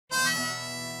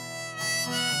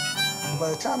By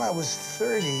the time I was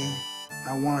 30,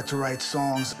 I wanted to write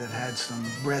songs that had some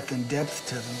breadth and depth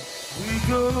to them. We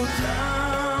go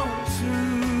down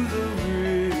to the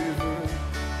river,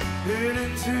 and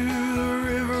into the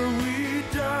river we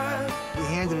dive. We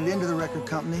handed it into the record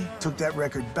company, took that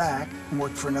record back, and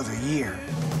worked for another year.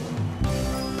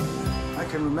 I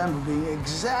can remember being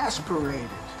exasperated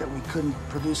that we couldn't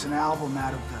produce an album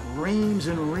out of the reams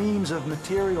and reams of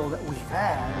material that we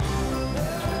had.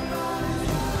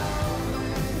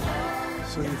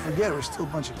 So you forget, we're still a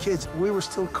bunch of kids. We were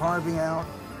still carving out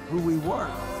who we were.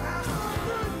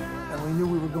 And we knew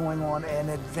we were going on an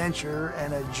adventure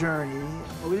and a journey,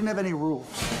 but we didn't have any rules.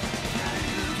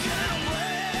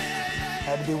 I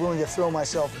had to be willing to throw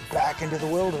myself back into the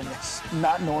wilderness,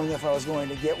 not knowing if I was going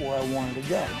to get where I wanted to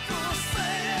go.